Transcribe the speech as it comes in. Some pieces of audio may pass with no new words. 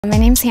My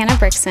name's Hannah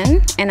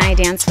Brixson, and I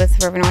dance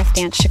with River North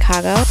Dance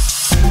Chicago.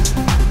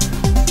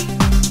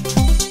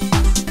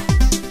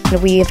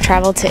 We have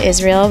traveled to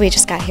Israel. We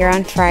just got here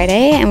on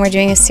Friday, and we're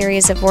doing a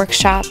series of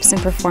workshops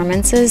and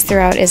performances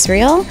throughout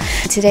Israel.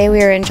 Today we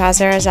were in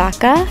G'sar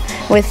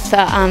with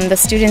the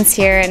students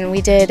here, and we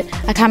did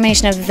a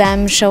combination of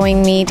them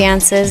showing me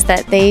dances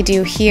that they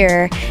do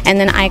here, and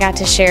then I got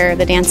to share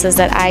the dances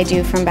that I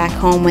do from back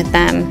home with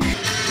them.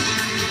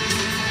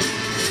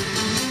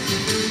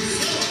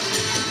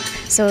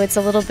 So it's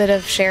a little bit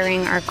of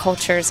sharing our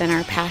cultures and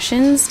our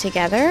passions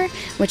together,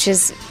 which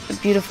is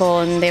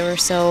beautiful, and they were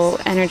so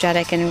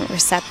energetic and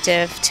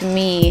receptive to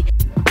me.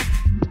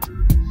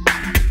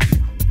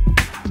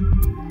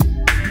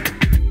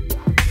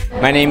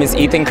 My name is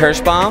Ethan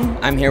Kirschbaum.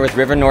 I'm here with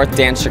River North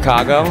Dance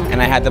Chicago, and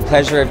I had the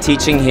pleasure of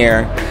teaching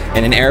here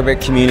in an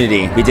Arabic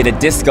community. We did a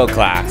disco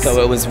class,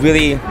 so it was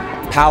really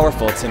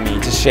powerful to me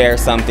to share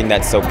something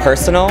that's so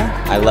personal.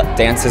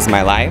 Dance is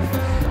my life.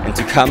 And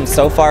to come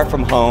so far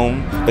from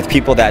home with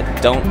people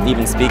that don't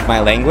even speak my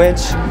language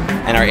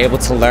and are able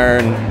to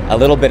learn a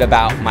little bit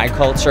about my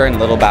culture and a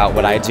little about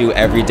what I do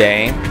every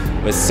day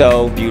was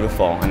so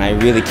beautiful, and I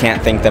really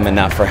can't thank them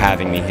enough for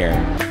having me here.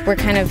 We're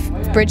kind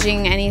of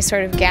bridging any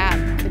sort of gap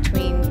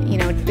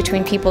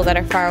between people that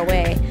are far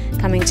away,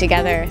 coming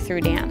together through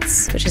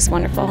dance, which is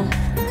wonderful.